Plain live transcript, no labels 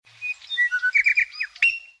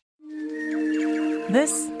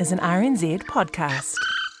This is an RNZ podcast.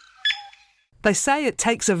 They say it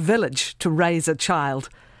takes a village to raise a child.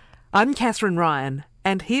 I'm Catherine Ryan,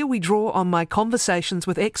 and here we draw on my conversations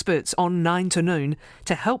with experts on 9 to Noon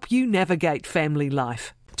to help you navigate family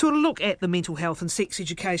life. To look at the mental health and sex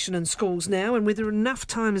education in schools now and whether enough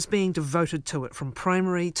time is being devoted to it from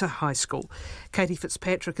primary to high school. Katie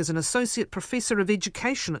Fitzpatrick is an Associate Professor of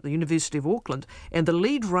Education at the University of Auckland and the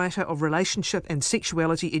lead writer of Relationship and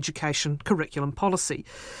Sexuality Education Curriculum Policy.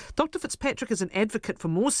 Dr Fitzpatrick is an advocate for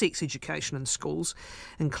more sex education in schools,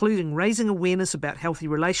 including raising awareness about healthy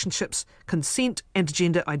relationships, consent and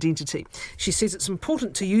gender identity. She says it's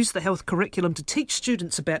important to use the health curriculum to teach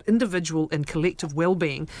students about individual and collective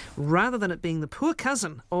well-being rather than it being the poor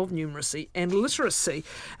cousin of numeracy and literacy.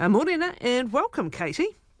 Morena, and welcome,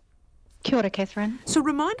 Katie. Kia ora, Catherine. So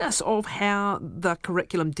remind us of how the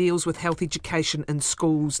curriculum deals with health education in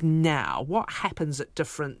schools now. What happens at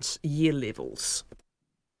different year levels?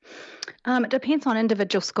 It depends on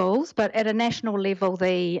individual schools, but at a national level,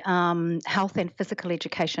 the health and physical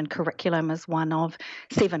education curriculum is one of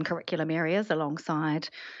 7 curriculum areas alongside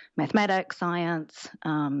mathematics, science,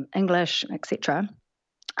 English, etc.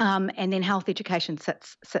 And then health education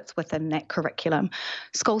sits within that curriculum.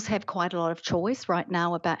 Schools have quite a lot of choice right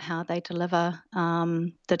now about how they deliver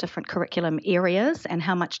the different curriculum areas and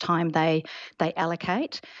how much time they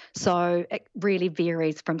allocate. So it really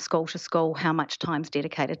varies from school to school how much time is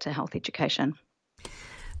dedicated to health education.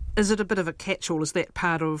 Is it a bit of a catch-all? Is that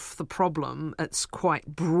part of the problem? It's quite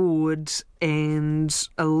broad and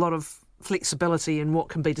a lot of flexibility in what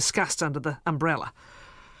can be discussed under the umbrella.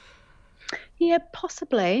 Yeah,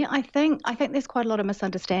 possibly. I think there's quite a lot of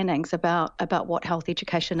misunderstandings about what health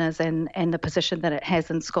education is and the position that it has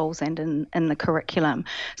in schools and in the curriculum.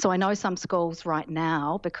 So I know some schools right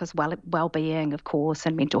now, because well-being, of course,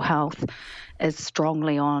 and mental health is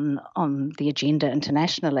strongly on the agenda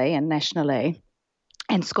internationally and nationally.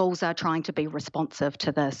 And schools are trying to be responsive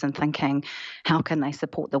to this and thinking, how can they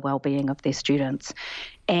support the well-being of their students?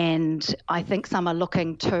 And I think some are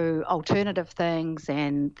looking to alternative things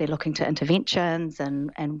and they're looking to interventions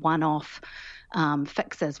and one-off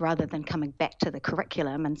fixes rather than coming back to the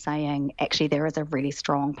curriculum and saying, actually, there is a really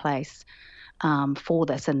strong place for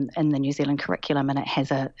this in the New Zealand curriculum, and it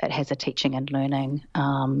has a teaching and learning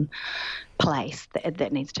place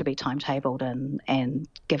that needs to be timetabled and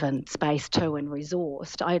given space to and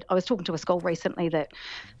resourced. I was talking to a school recently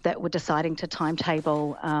that were deciding to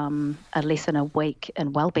timetable a lesson a week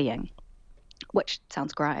in wellbeing, which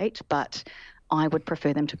sounds great, but I would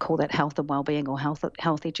prefer them to call that health and wellbeing or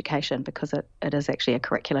health education, because it is actually a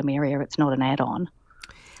curriculum area. It's not an add-on.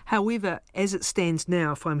 However, as it stands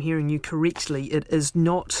now, if I'm hearing you correctly, it's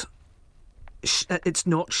not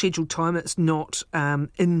scheduled time, it's not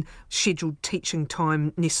in scheduled teaching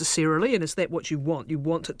time necessarily, and is that what you want? You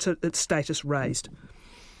want its status raised?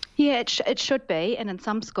 Yeah, it should be, and in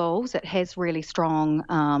some schools it has really strong,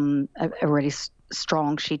 a really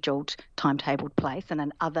strong scheduled timetabled place, and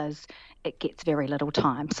in others it gets very little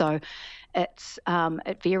time. So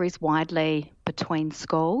it varies widely between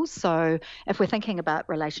schools. So if we're thinking about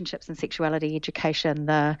relationships and sexuality education,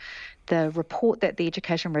 the report that the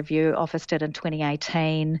Education Review Office did in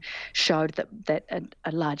 2018 showed that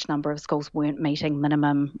a large number of schools weren't meeting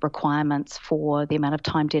minimum requirements for the amount of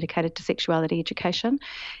time dedicated to sexuality education,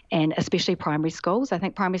 and especially primary schools. I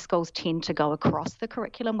think primary schools tend to go across the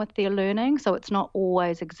curriculum with their learning, so it's not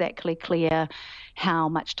always exactly clear how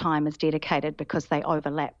much time is dedicated because they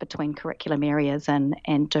overlap between curriculum areas and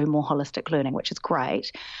do more holistic learning, which is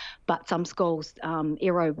great. But some schools,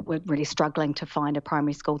 Aero were really struggling to find a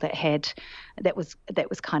primary school that was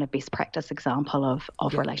kind of best practice example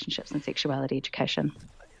of relationships and sexuality education.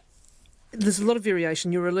 There's a lot of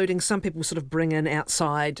variation. You're alluding some people sort of bring in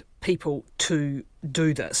outside people to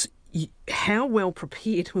do this. How well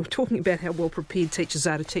prepared, we were talking about how well prepared teachers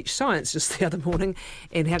are to teach science just the other morning,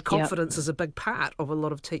 and how confidence is a big part of a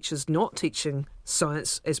lot of teachers not teaching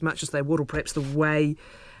science as much as they would, or perhaps the way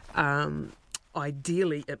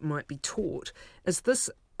ideally it might be taught. Is this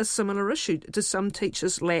a similar issue? Do some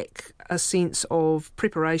teachers lack a sense of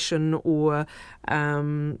preparation or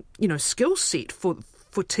skill set for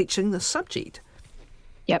teaching the subject?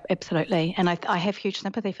 Yep, absolutely. And I have huge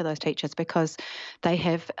sympathy for those teachers because they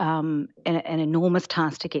have an enormous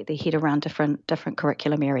task to get their head around different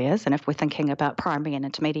curriculum areas. And if we're thinking about primary and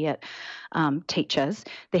intermediate teachers,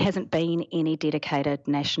 there hasn't been any dedicated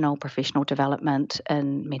national professional development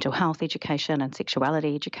in mental health education and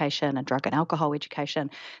sexuality education and drug and alcohol education.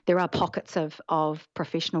 There are pockets of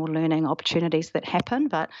professional learning opportunities that happen,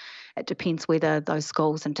 but it depends whether those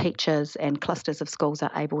schools and teachers and clusters of schools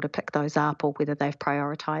are able to pick those up or whether they've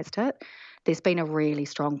prioritised it. there's been a really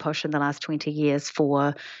strong push in the last 20 years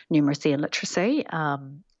for numeracy and literacy,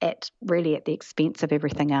 at the expense of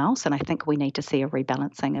everything else. And I think we need to see a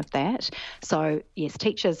rebalancing of that. So yes,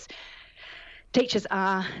 a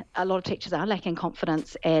lot of teachers are lacking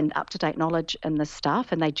confidence and up-to-date knowledge in this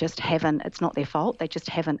stuff, and they just haven't, it's not their fault, they just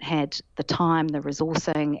haven't had the time, the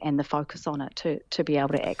resourcing and the focus on it to be able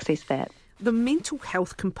to access that. The mental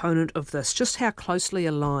health component of this, just how closely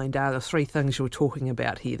aligned are the three things you're talking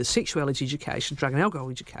about here? The sexuality education, drug and alcohol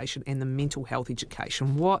education, and the mental health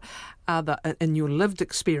education. What are the, in your lived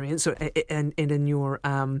experience and in your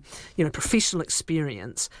professional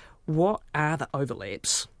experience, what are the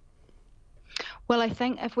overlaps? Well, I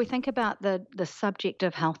think if we think about the subject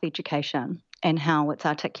of health education and how it's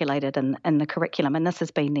articulated in the curriculum, and this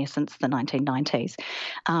has been there since the 1990s,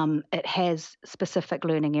 it has specific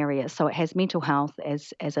learning areas. So it has mental health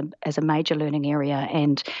as a major learning area,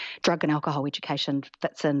 and drug and alcohol education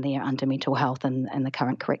fits in there under mental health in the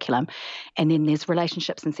current curriculum. And then there's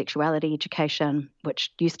relationships and sexuality education,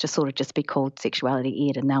 which used to sort of just be called sexuality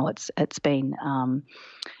ed, and now it's been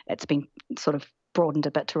sort of broadened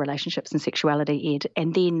a bit to relationships and sexuality ed.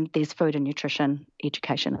 And then there's food and nutrition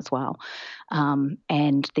education as well.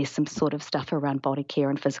 And there's some sort of stuff around body care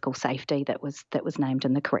and physical safety that was named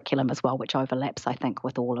in the curriculum as well, which overlaps, I think,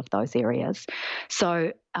 with all of those areas.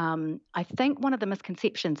 So I think one of the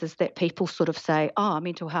misconceptions is that people sort of say,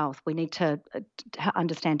 mental health, we need to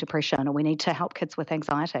understand depression, or we need to help kids with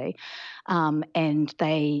anxiety. And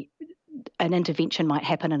an intervention might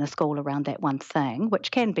happen in a school around that one thing,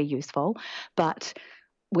 which can be useful, but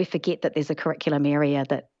we forget that there's a curriculum area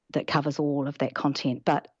that covers all of that content.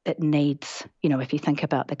 But it needs, if you think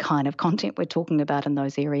about the kind of content we're talking about in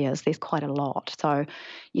those areas, there's quite a lot. So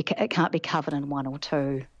it can't be covered in one or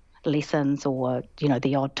two lessons, or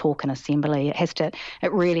the odd talk in assembly.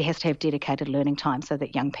 It really has to have dedicated learning time so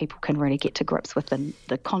that young people can really get to grips with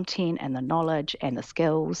the content and the knowledge and the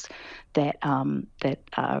skills that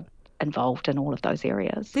are involved in all of those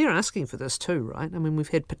areas. They're asking for this too, right? I mean, we've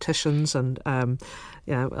had petitions, and I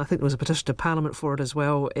think there was a petition to Parliament for it as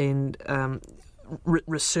well, and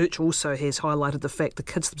research also has highlighted the fact the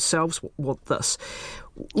kids themselves want this.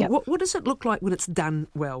 Yep. What does it look like when it's done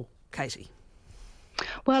well, Katie?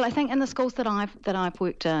 Well, I think in the schools that I've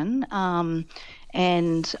worked in,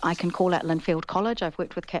 and I can call out Linfield College. I've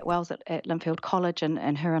worked with Kat Wells at Linfield College,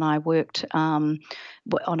 and her and I worked on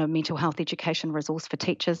a mental health education resource for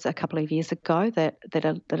teachers a couple of years ago that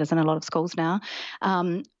is in a lot of schools now.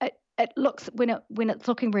 It looks, when it's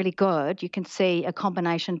looking really good, you can see a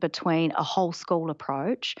combination between a whole school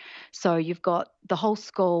approach. So you've got the whole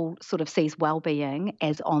school sort of sees wellbeing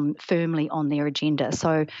as firmly on their agenda.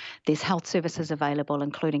 So there's health services available,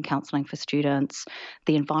 including counselling for students.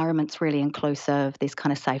 The environment's really inclusive. There's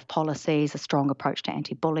kind of safe policies, a strong approach to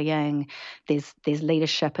anti-bullying. There's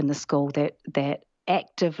leadership in the school that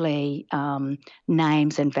actively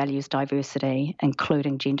names and values diversity,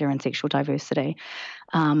 including gender and sexual diversity.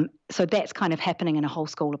 So that's kind of happening in a whole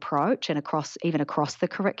school approach, and even across the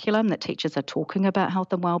curriculum, that teachers are talking about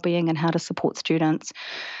health and wellbeing and how to support students.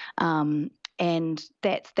 And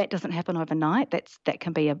that doesn't happen overnight. That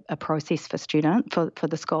can be a process for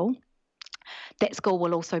the school. That school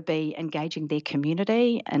will also be engaging their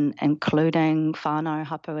community, and including whānau,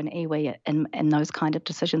 hapu and iwi in those kind of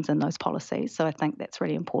decisions and those policies. So I think that's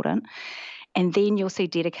really important. And then you'll see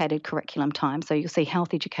dedicated curriculum time. So you'll see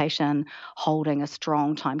health education holding a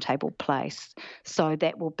strong timetable place. So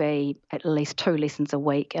that will be at least 2 lessons a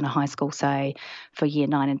week in a high school, say, for year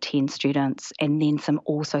 9 and 10 students, and then some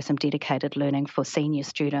dedicated learning for senior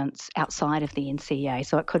students outside of the NCEA.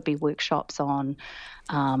 So it could be workshops on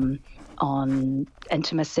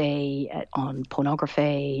intimacy, on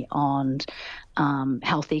pornography, on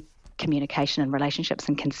healthy communication and relationships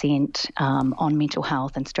and consent, on mental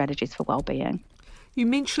health and strategies for wellbeing. You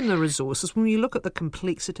mentioned the resources. When you look at the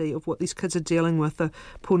complexity of what these kids are dealing with, the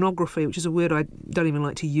pornography, which is a word I don't even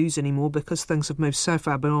like to use anymore because things have moved so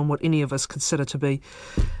far beyond what any of us consider to be,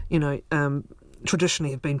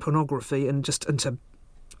 traditionally have been pornography, and just into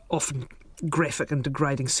often graphic and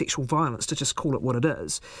degrading sexual violence, to just call it what it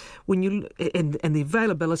is. And the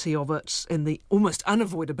availability of it and the almost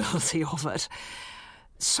unavoidability of it,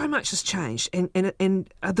 so much has changed, and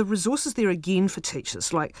are the resources there again for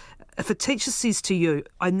teachers? Like, if a teacher says to you,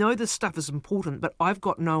 I know this stuff is important, but I've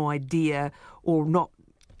got no idea, or not,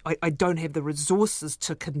 I don't have the resources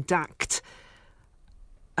to conduct,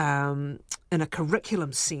 in a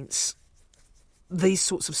curriculum sense, these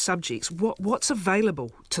sorts of subjects, what's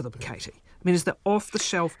available to them, Katie? I mean, is there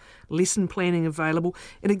off-the-shelf lesson planning available?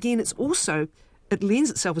 And again, it's also it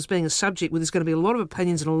lends itself as being a subject where there's going to be a lot of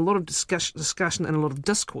opinions and a lot of discussion and a lot of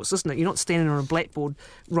discourse, isn't it? You're not standing on a blackboard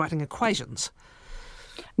writing equations.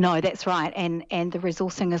 No, that's right. And the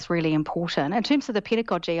resourcing is really important. In terms of the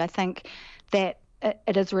pedagogy, I think that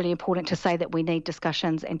it is really important to say that we need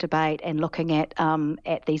discussions and debate and looking at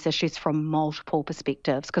these issues from multiple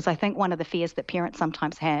perspectives, because I think one of the fears that parents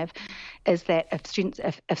sometimes have is that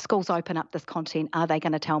if schools open up this content, are they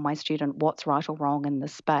going to tell my student what's right or wrong in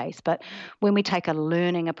this space? But when we take a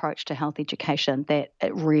learning approach to health education, that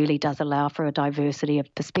it really does allow for a diversity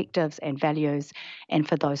of perspectives and values, and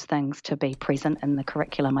for those things to be present in the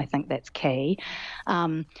curriculum. I think that's key.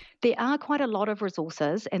 There are quite a lot of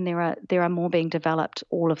resources, and there are more being developed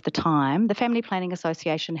all of the time. The Family Planning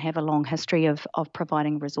Association have a long history of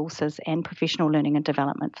providing resources and professional learning and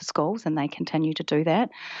development for schools, and they continue to do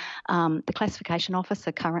that. The Classification Office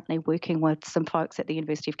are currently working with some folks at the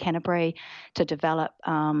University of Canterbury to develop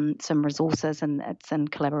some resources, and it's in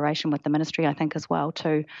collaboration with the ministry, I think, as well,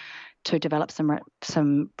 to develop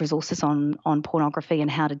some resources on pornography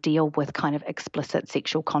and how to deal with kind of explicit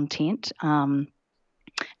sexual content,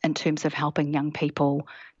 in terms of helping young people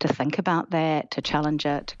to think about that, to challenge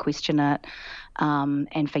it, to question it,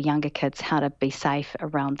 and for younger kids how to be safe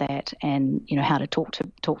around that, and how to talk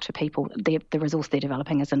to people. The resource they're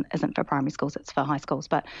developing isn't for primary schools; it's for high schools.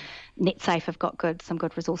 But NetSafe have got some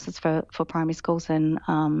good resources for primary schools and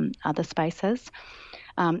other spaces.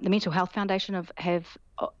 The Mental Health Foundation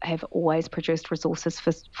have always produced resources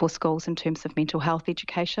for schools in terms of mental health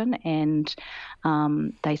education, and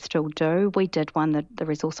they still do. We did one, the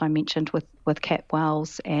resource I mentioned with Kat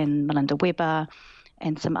Wells and Melinda Weber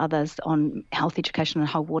and some others on health education in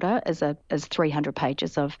Hauora is 300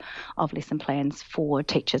 pages of lesson plans for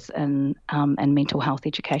teachers in mental health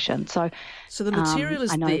education. So the material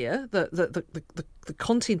is there, the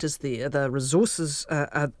content is there, the resources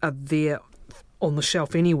are there on the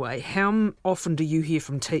shelf anyway. How often do you hear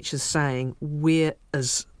from teachers saying, where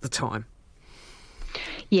is the time?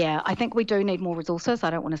 Yeah, I think we do need more resources. I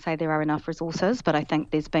don't want to say there are enough resources, but I think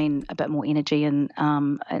there's been a bit more energy in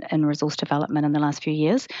resource development in the last few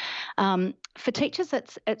years. For teachers,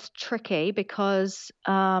 it's tricky because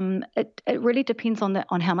it really depends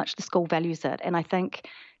on how much the school values it, and I think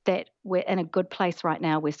that we're in a good place right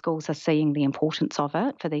now where schools are seeing the importance of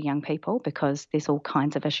it for their young people, because there's all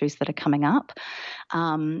kinds of issues that are coming up.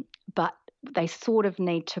 But they sort of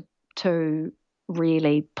need to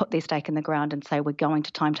really put their stake in the ground and say, we're going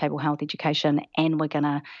to timetable health education and we're going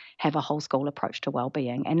to have a whole school approach to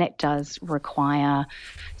wellbeing. And that does require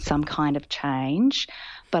some kind of change.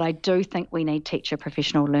 But I do think we need teacher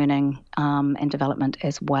professional learning and development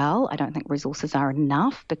as well. I don't think resources are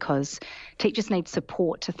enough, because teachers need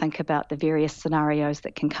support to think about the various scenarios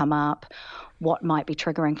that can come up, what might be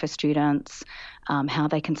triggering for students, how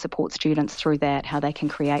they can support students through that, how they can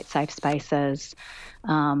create safe spaces.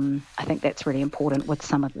 I think that's really important with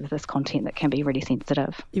some of this content that can be really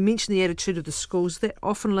sensitive. You mentioned the attitude of the schools. That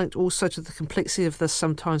often linked also to the complexity of this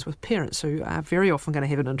sometimes with parents who are very often going to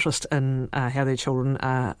have an interest in how their children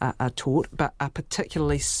are taught, but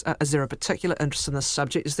is there a particular interest in this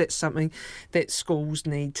subject? Is that something that schools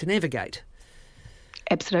need to navigate?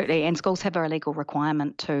 Absolutely, and schools have a legal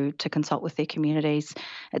requirement to consult with their communities.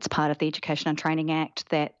 It's part of the Education and Training Act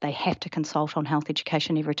that they have to consult on health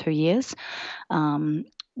education every 2 years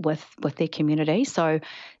with their community. So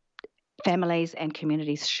families and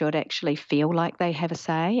communities should actually feel like they have a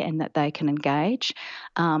say and that they can engage.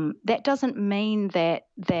 That doesn't mean that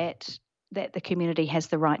the community has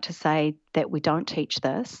the right to say that we don't teach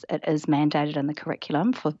this. It is mandated in the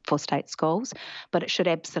curriculum for state schools, but it should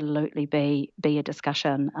absolutely be a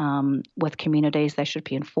discussion with communities. They should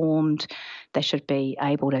be informed. They should be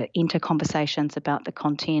able to enter conversations about the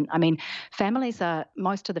content. I mean,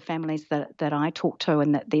 most of the families that I talk to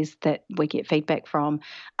and that we get feedback from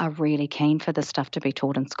are really keen for this stuff to be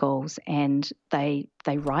taught in schools, and they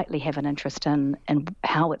rightly have an interest in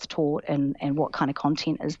how it's taught and what kind of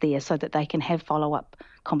content is there, so that they can have follow-up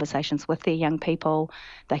conversations with their young people.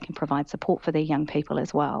 They can provide support for their young people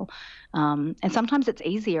as well. And sometimes it's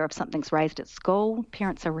easier if something's raised at school.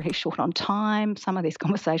 Parents are really short on time. Some of these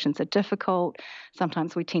conversations are difficult.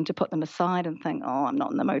 Sometimes we tend to put them aside and think, oh, I'm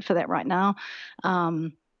not in the mood for that right now.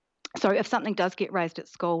 So if something does get raised at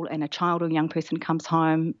school and a child or young person comes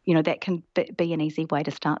home, that can be an easy way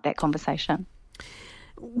to start that conversation.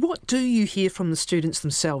 What do you hear from the students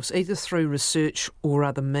themselves, either through research or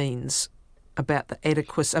other means, about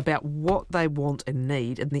about what they want and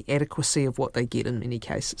need and the adequacy of what they get in many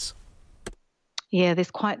cases? Yeah,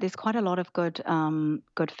 there's quite a lot of good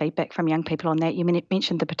feedback from young people on that. You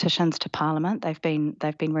mentioned the petitions to Parliament; they've been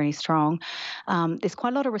really strong. There's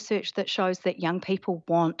quite a lot of research that shows that young people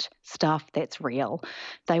want stuff that's real.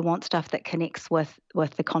 They want stuff that connects with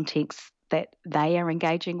the context that they are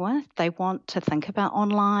engaging with. They want to think about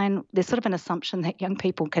online. There's sort of an assumption that young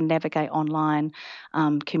people can navigate online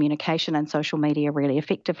communication and social media really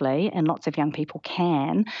effectively, and lots of young people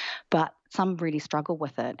can, but some really struggle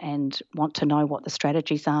with it and want to know what the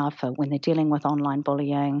strategies are for when they're dealing with online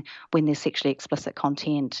bullying, when there's sexually explicit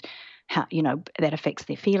content, how, that affects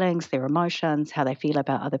their feelings, their emotions, how they feel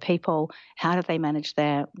about other people, how do they manage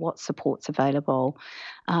that, what support's available.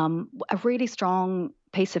 A really strong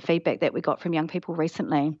piece of feedback that we got from young people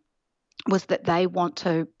recently was that they want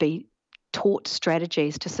to be taught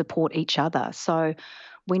strategies to support each other. So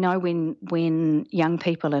we know when young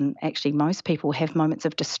people, and actually most people, have moments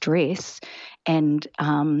of distress and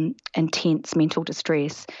intense mental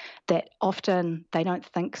distress, that often they don't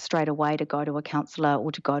think straight away to go to a counsellor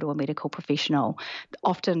or to go to a medical professional.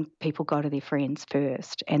 Often people go to their friends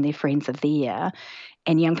first, and their friends are there.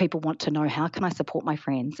 And young people want to know, how can I support my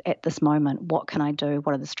friends at this moment? What can I do?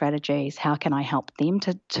 What are the strategies? How can I help them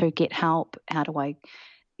to get help? How do I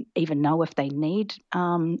even know if they need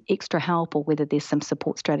extra help, or whether there's some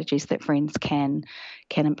support strategies that friends can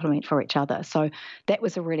implement for each other? So that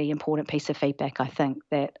was a really important piece of feedback, I think,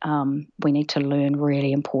 that we need to learn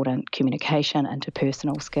really important communication,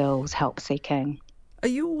 interpersonal skills, help seeking. Are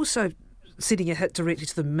you also setting a hit directly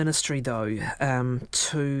to the ministry, though,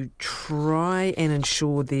 to try and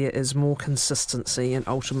ensure there is more consistency and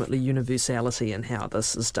ultimately universality in how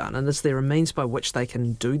this is done? And is there a means by which they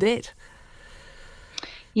can do that?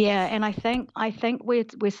 Yeah, and I think we're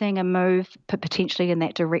seeing a move potentially in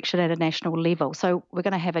that direction at a national level. So we're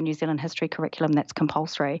going to have a New Zealand history curriculum that's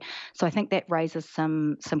compulsory. So I think that raises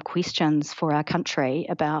some questions for our country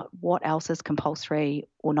about what else is compulsory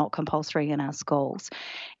or not compulsory in our schools,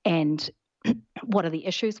 and what are the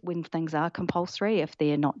issues when things are compulsory? If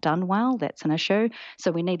they're not done well, that's an issue. So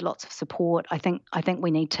we need lots of support. I think we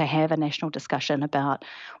need to have a national discussion about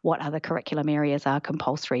what other curriculum areas are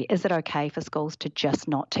compulsory. Is it okay for schools to just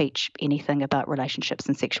not teach anything about relationships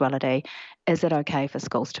and sexuality? Is it okay for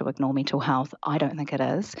schools to ignore mental health? I don't think it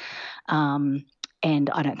is. And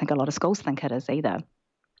I don't think a lot of schools think it is either.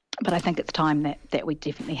 But I think it's time that we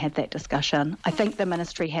definitely had that discussion. I think the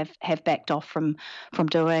ministry have backed off from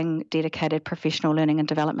doing dedicated professional learning and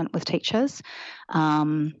development with teachers.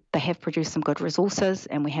 They have produced some good resources,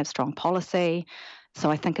 and we have strong policy.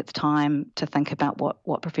 So I think it's time to think about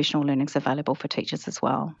what professional learning is available for teachers as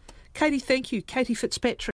well. Katie, thank you. Katie Fitzpatrick.